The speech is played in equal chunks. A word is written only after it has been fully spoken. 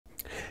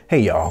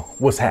Hey y'all,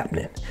 what's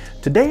happening?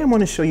 Today I'm going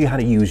to show you how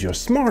to use your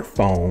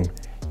smartphone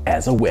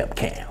as a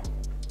webcam.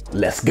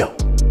 Let's go.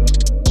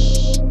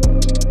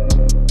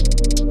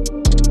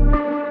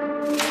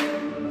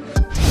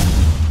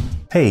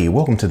 Hey,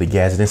 welcome to the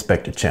Gadget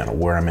Inspector channel,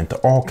 where I'm into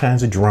all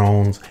kinds of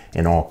drones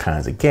and all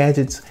kinds of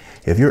gadgets.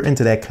 If you're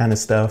into that kind of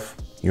stuff,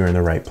 you're in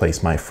the right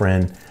place, my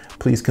friend.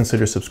 Please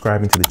consider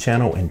subscribing to the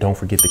channel and don't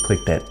forget to click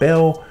that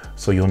bell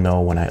so you'll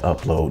know when I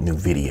upload new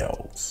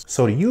videos.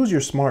 So to use your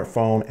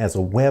smartphone as a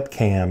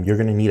webcam, you're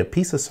gonna need a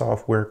piece of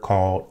software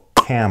called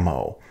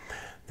Camo.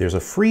 There's a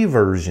free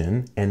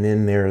version, and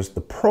then there's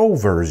the pro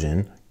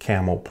version,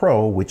 Camo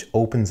Pro, which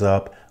opens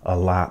up a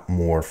lot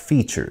more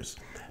features.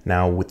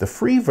 Now with the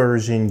free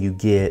version, you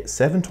get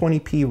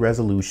 720p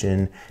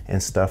resolution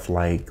and stuff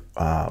like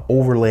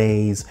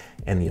overlays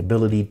and the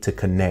ability to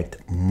connect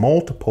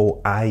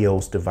multiple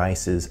iOS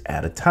devices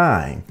at a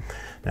time.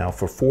 Now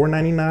for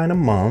 $4.99 a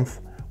month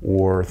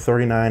or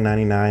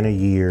 $39.99 a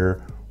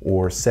year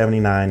or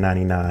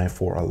 $79.99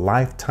 for a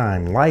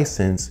lifetime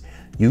license,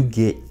 you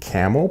get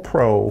Camo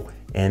Pro,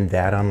 and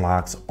that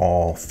unlocks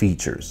all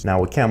features.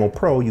 Now with Camo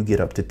Pro, you get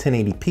up to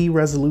 1080p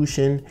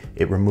resolution,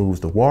 it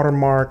removes the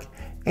watermark,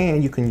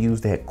 and you can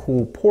use that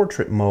cool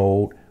portrait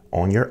mode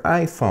on your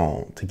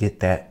iPhone to get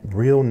that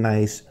real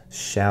nice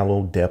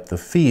shallow depth of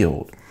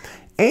field.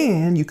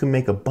 And you can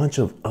make a bunch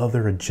of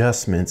other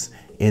adjustments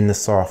in the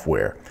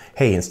software.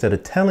 Hey, instead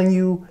of telling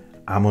you,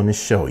 I'm gonna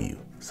show you.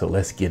 So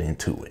let's get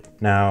into it.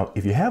 Now,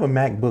 if you have a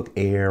MacBook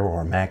Air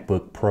or a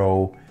MacBook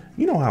Pro,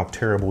 you know how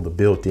terrible the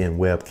built-in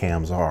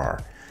webcams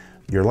are.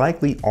 You're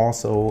likely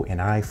also an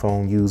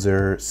iPhone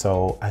user,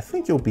 so I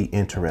think you'll be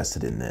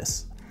interested in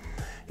this.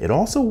 It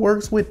also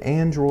works with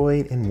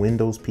Android and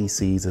Windows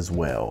PCs as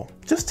well.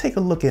 Just take a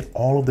look at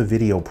all of the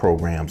video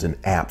programs and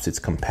apps it's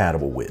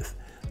compatible with.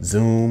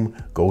 Zoom,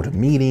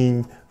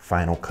 GoToMeeting,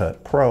 Final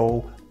Cut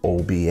Pro,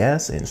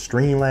 OBS and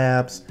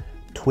Streamlabs,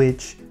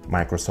 Twitch,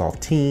 Microsoft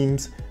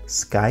Teams,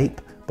 Skype,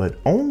 but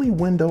only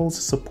Windows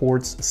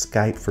supports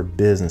Skype for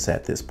Business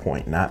at this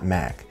point, not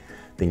Mac.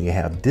 Then you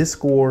have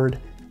Discord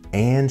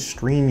and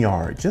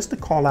StreamYard, just to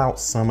call out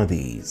some of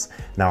these.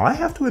 Now I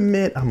have to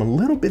admit, I'm a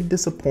little bit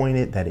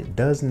disappointed that it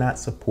does not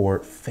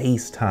support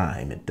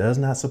FaceTime. It does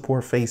not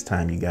support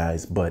FaceTime, you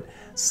guys, but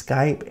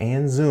Skype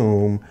and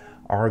Zoom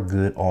are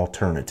good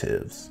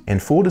alternatives.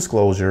 And full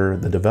disclosure,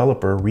 the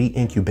developer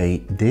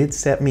Reincubate did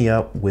set me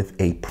up with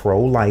a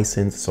pro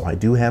license, so I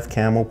do have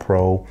Camo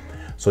Pro.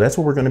 So that's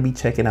what we're gonna be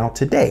checking out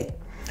today.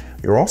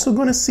 You're also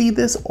going to see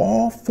this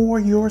all for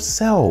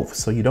yourself,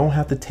 so you don't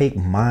have to take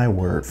my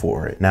word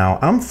for it. Now,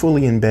 I'm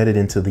fully embedded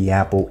into the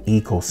Apple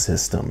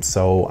ecosystem,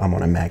 so I'm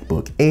on a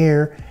MacBook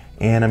Air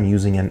and I'm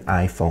using an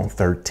iPhone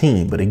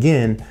 13. But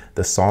again,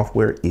 the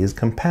software is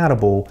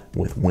compatible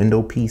with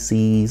Windows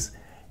PCs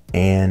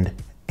and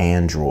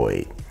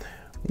Android.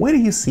 Wait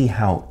till you see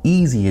how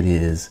easy it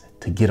is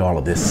to get all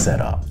of this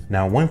set up.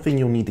 Now, one thing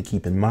you'll need to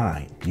keep in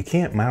mind, you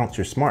can't mount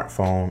your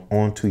smartphone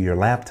onto your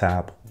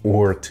laptop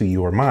or to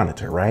your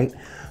monitor, right?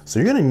 So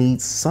you're gonna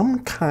need some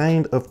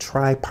kind of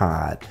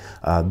tripod.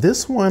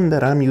 This one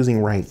that I'm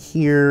using right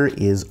here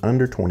is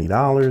under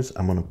 $20.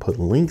 I'm gonna put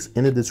links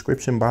in the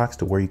description box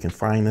to where you can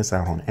find this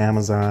out on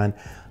Amazon.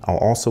 I'll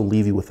also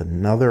leave you with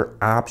another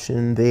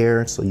option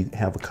there, so you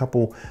have a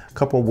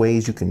couple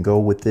ways you can go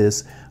with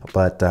this.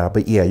 But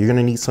yeah, you're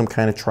gonna need some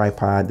kind of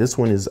tripod. This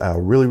one is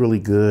really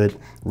good,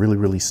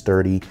 really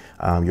sturdy.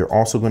 You're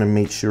also gonna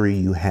make sure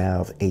you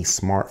have a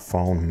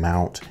smartphone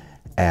mount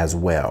as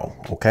well,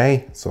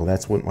 okay? So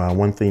that's what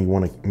one thing you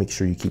want to make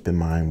sure you keep in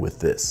mind with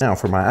this. Now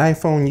for my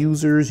iPhone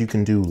users, you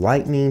can do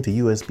Lightning to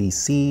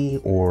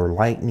USB-C or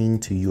Lightning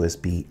to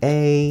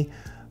USB-A,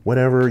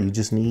 whatever. You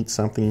just need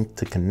something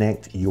to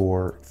connect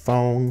your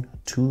phone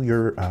to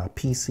your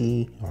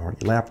PC or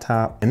your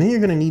laptop. And then you're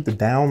going to need to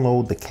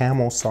download the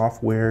Camo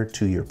software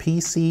to your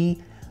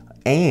PC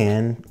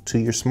and to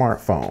your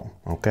smartphone,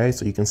 okay?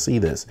 So you can see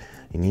this.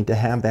 You need to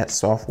have that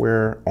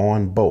software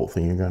on both,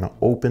 and you're going to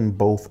open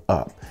both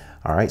up.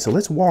 All right, so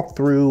let's walk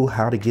through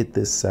how to get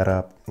this set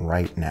up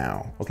right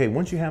now. Okay,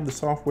 once you have the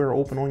software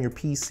open on your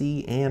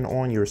PC and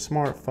on your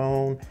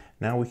smartphone,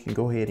 now we can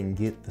go ahead and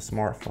get the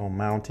smartphone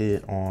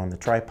mounted on the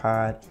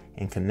tripod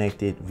and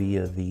connect it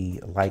via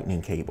the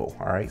lightning cable.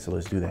 All right, so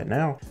let's do that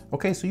now.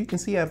 Okay, so you can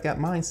see I've got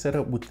mine set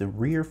up with the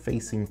rear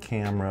facing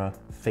camera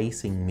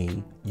facing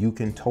me. You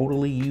can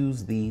totally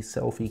use the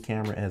selfie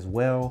camera as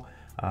well.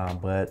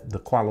 But the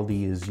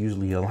quality is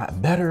usually a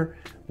lot better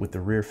with the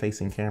rear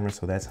facing camera,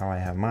 so that's how I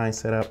have mine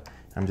set up.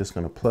 I'm just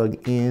going to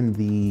plug in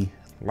the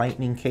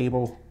lightning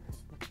cable,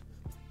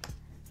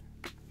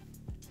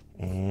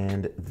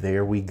 and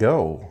there we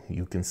go.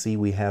 You can see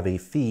we have a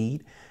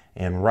feed,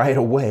 and right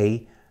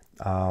away,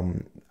 I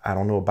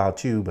don't know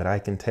about you, but I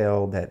can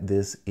tell that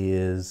this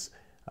is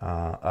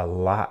a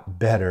lot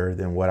better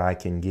than what I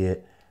can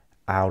get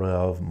out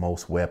of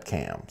most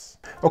webcams.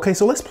 Okay,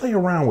 so let's play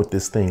around with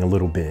this thing a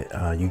little bit,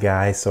 you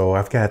guys. So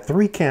I've got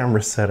 3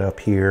 cameras set up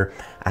here.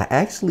 I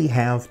actually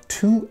have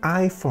 2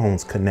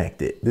 iPhones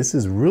connected. This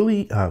is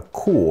really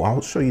cool.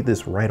 I'll show you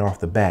this right off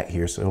the bat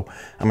here. So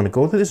I'm gonna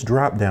go to this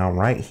drop down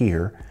right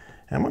here,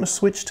 I'm gonna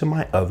switch to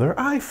my other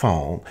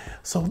iPhone.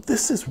 So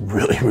this is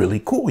really,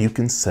 really cool. You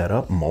can set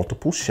up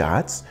multiple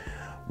shots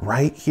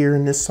right here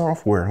in this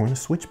software. I'm gonna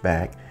switch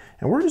back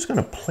and we're just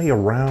gonna play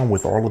around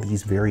with all of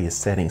these various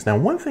settings. Now,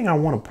 one thing I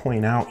wanna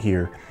point out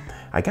here,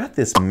 I got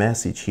this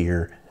message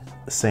here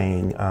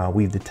saying,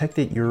 we've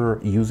detected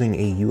you're using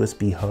a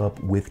USB hub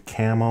with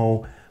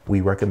Camo.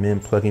 We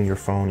recommend plugging your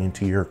phone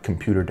into your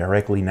computer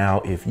directly.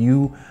 Now, if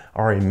you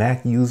are a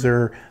Mac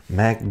user,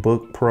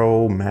 MacBook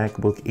Pro,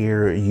 MacBook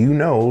Air, you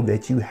know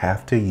that you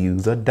have to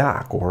use a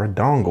dock or a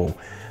dongle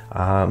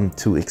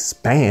to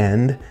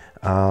expand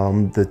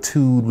the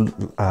two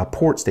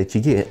ports that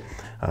you get,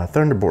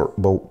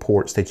 Thunderbolt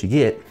ports that you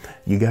get.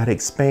 You got to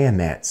expand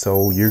that.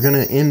 So you're going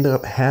to end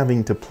up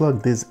having to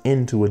plug this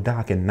into a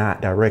dock and not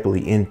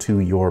directly into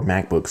your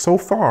MacBook. So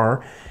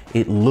far,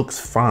 it looks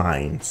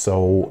fine.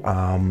 So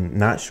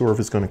not sure if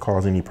it's going to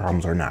cause any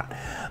problems or not.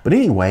 But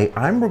anyway,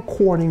 I'm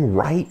recording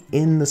right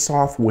in the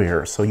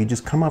software. So you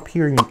just come up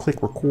here and you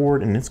click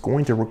record and it's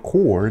going to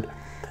record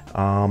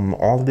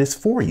all of this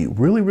for you.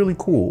 Really, really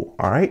cool.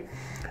 All right.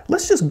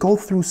 Let's just go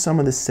through some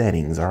of the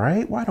settings, all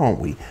right? Why don't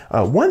we?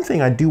 One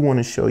thing I do want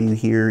to show you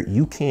here,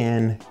 you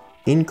can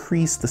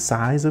increase the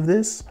size of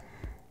this.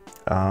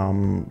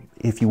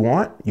 If you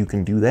want, you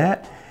can do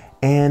that.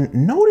 And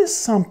notice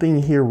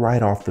something here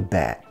right off the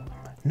bat.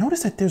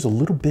 Notice that there's a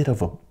little bit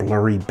of a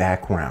blurry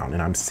background,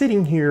 and I'm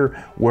sitting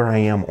here where I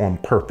am on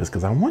purpose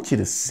because I want you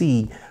to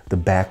see the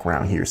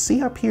background here.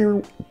 See up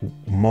here,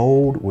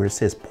 mode, where it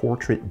says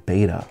portrait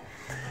beta.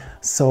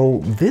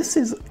 So this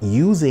is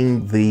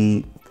using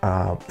the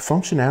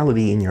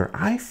functionality in your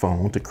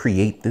iPhone to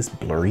create this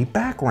blurry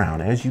background.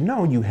 As you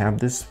know, you have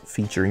this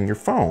feature in your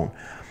phone.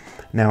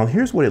 Now,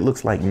 here's what it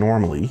looks like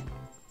normally,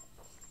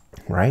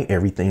 right?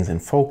 Everything's in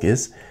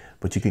focus,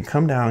 but you can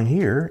come down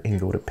here and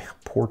go to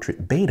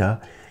portrait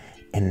beta,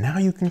 and now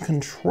you can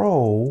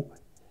control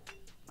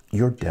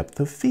your depth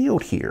of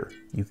field here.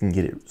 You can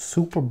get it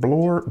super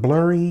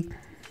blurry,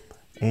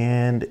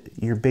 and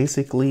you're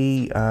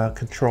basically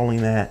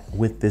controlling that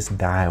with this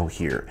dial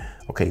here.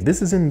 Okay,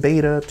 this is in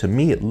beta. To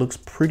me, it looks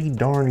pretty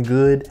darn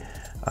good.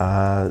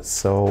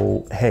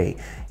 So, hey,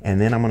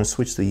 and then I'm gonna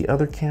switch to the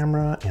other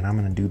camera and I'm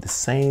gonna do the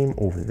same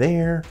over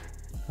there.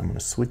 I'm gonna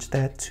switch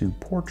that to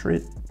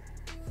portrait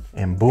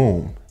and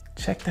boom.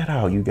 Check that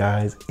out, you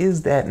guys.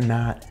 Is that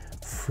not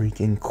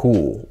freaking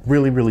cool?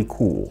 Really, really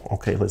cool.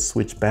 Okay, let's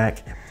switch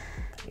back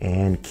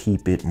and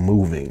keep it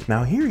moving.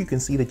 Now here you can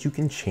see that you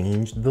can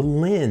change the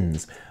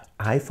lens.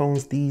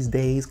 iPhones these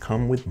days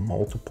come with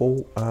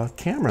multiple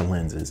camera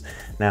lenses.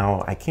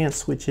 Now I can't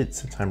switch it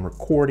since I'm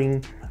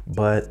recording,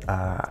 but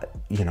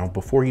you know,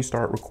 before you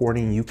start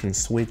recording, you can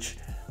switch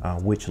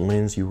which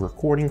lens you're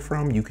recording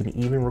from. You can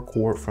even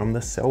record from the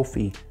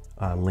selfie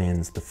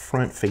lens, the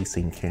front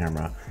facing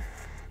camera.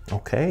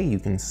 Okay, you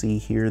can see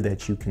here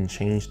that you can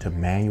change to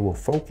manual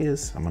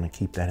focus. I'm gonna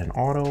keep that in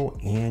auto,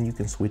 and you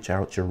can switch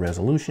out your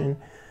resolution.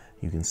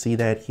 You can see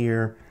that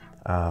here.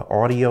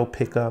 Audio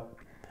pickup.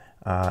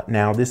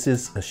 Now this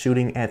is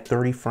shooting at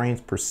 30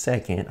 frames per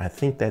second. I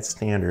think that's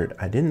standard.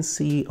 I didn't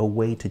see a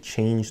way to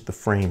change the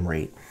frame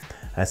rate.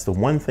 That's the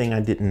one thing I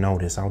didn't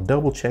notice. I'll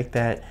double check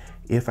that.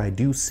 If I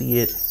do see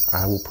it,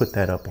 I will put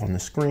that up on the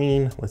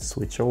screen. Let's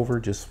switch over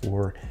just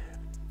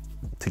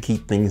to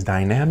keep things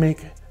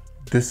dynamic.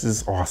 This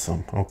is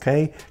awesome,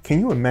 okay? Can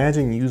you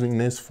imagine using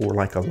this for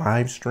like a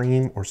live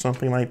stream or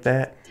something like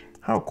that?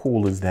 How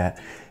cool is that?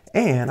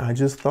 And I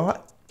just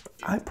thought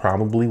I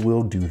probably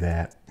will do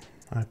that.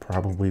 I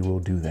probably will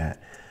do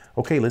that.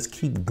 Okay, let's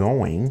keep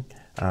going.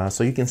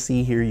 So you can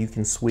see here, you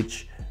can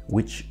switch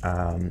which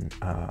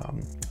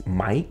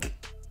mic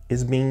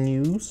is being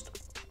used.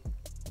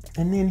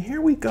 And then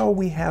here we go,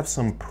 we have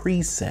some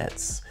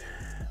presets.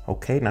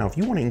 Okay, now if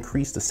you want to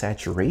increase the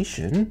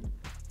saturation,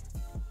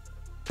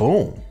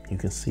 boom, you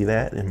can see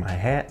that in my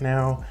hat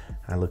now.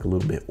 I look a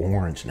little bit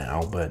orange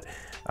now, but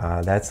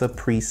that's a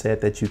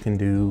preset that you can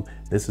do.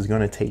 This is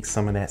going to take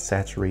some of that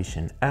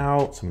saturation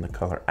out, some of the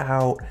color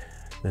out.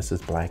 This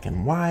is black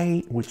and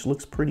white, which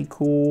looks pretty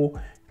cool.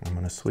 I'm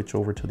going to switch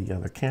over to the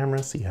other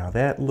camera, see how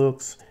that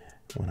looks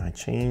when I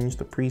change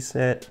the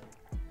preset.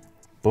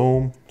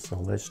 Boom. So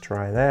let's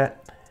try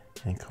that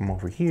and come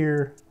over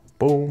here.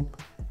 Boom.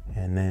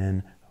 And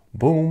then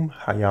boom.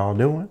 How y'all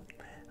doing?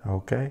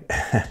 Okay.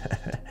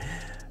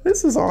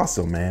 This is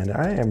awesome, man.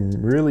 I am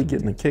really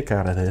getting a kick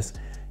out of this.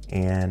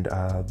 And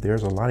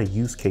there's a lot of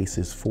use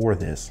cases for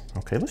this.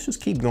 Okay, let's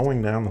just keep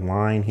going down the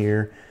line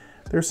here.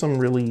 There's some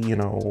really, you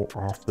know,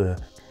 off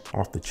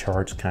the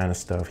charts kind of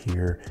stuff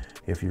here.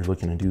 If you're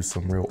looking to do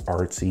some real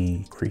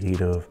artsy,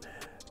 creative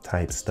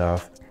type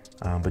stuff.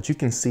 But you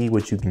can see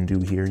what you can do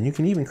here. And you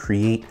can even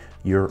create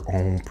your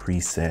own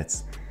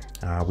presets.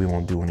 We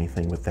won't do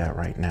anything with that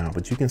right now,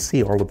 but you can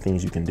see all the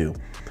things you can do.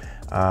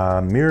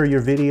 Mirror your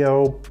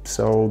video,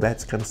 so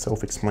that's kind of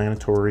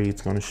self-explanatory.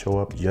 It's going to show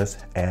up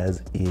just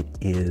as it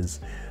is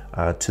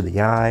to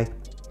the eye.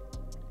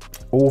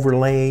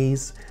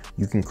 Overlays,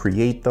 you can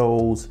create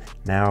those.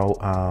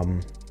 Now,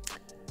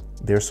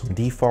 there's some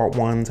default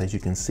ones, as you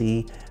can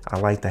see. I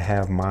like to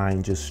have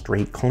mine just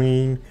straight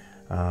clean.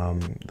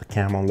 The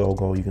Camo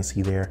logo you can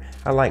see there.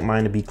 I like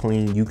mine to be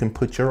clean. You can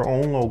put your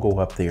own logo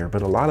up there,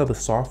 but a lot of the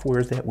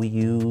softwares that we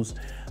use,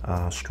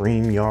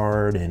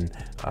 StreamYard and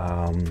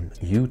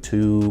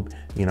YouTube,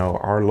 you know,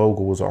 our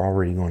logo is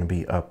already going to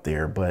be up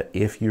there. But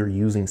if you're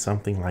using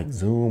something like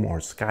Zoom or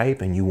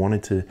Skype and you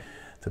wanted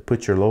to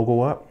put your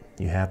logo up,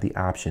 you have the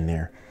option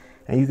there.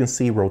 And you can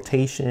see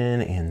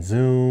rotation and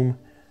zoom.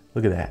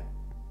 Look at that.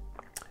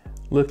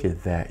 Look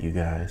at that, you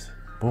guys.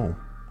 Boom.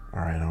 All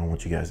right, I don't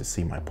want you guys to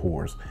see my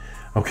pores.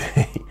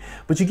 Okay,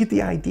 but you get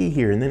the idea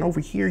here. And then over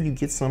here, you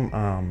get some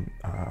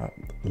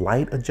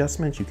light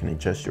adjustments. You can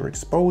adjust your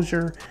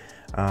exposure.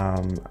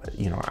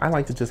 You know, I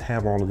like to just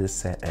have all of this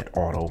set at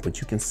auto,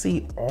 but you can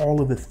see all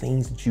of the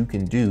things that you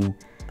can do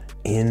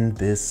in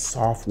this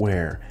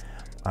software.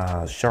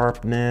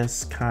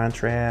 Sharpness,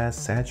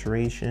 contrast,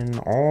 saturation,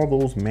 all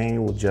those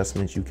manual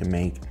adjustments you can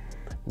make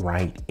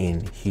right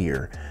in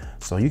here.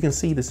 So you can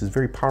see this is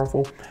very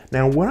powerful.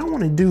 Now what I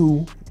want to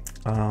do,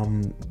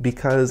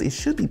 because it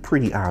should be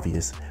pretty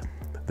obvious,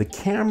 the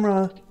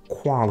camera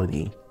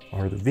quality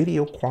or the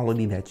video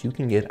quality that you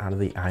can get out of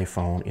the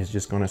iPhone is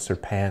just going to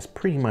surpass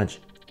pretty much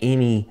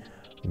any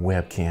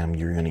webcam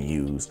you're going to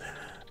use.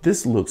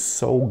 This looks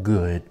so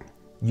good,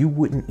 you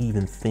wouldn't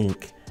even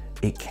think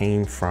it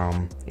came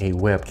from a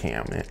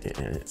webcam.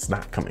 It's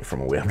not coming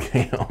from a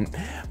webcam,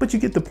 but you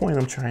get the point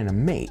I'm trying to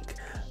make.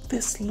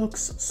 This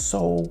looks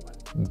so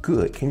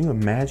good. Can you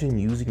imagine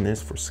using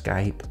this for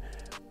Skype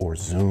or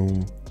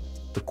Zoom?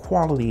 The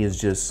quality is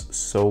just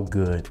so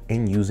good,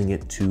 and using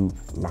it to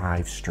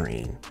live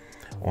stream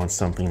on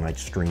something like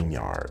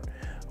StreamYard.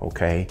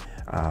 Okay,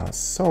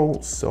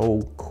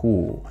 so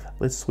cool.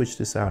 Let's switch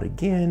this out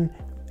again,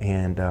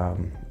 and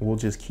we'll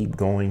just keep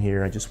going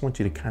here. I just want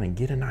you to kind of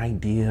get an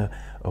idea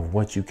of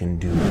what you can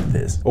do with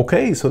this.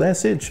 Okay, so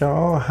that's it,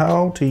 y'all.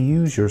 How to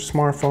use your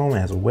smartphone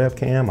as a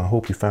webcam. I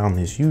hope you found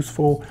this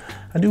useful.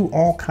 I do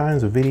all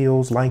kinds of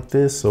videos like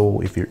this,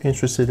 so if you're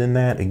interested in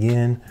that,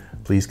 again,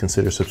 please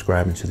consider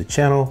subscribing to the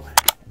channel.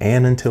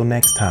 And until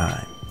next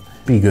time,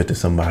 be good to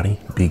somebody,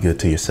 be good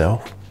to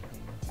yourself.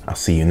 I'll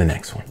see you in the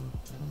next one.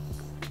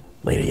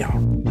 Later,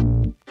 y'all.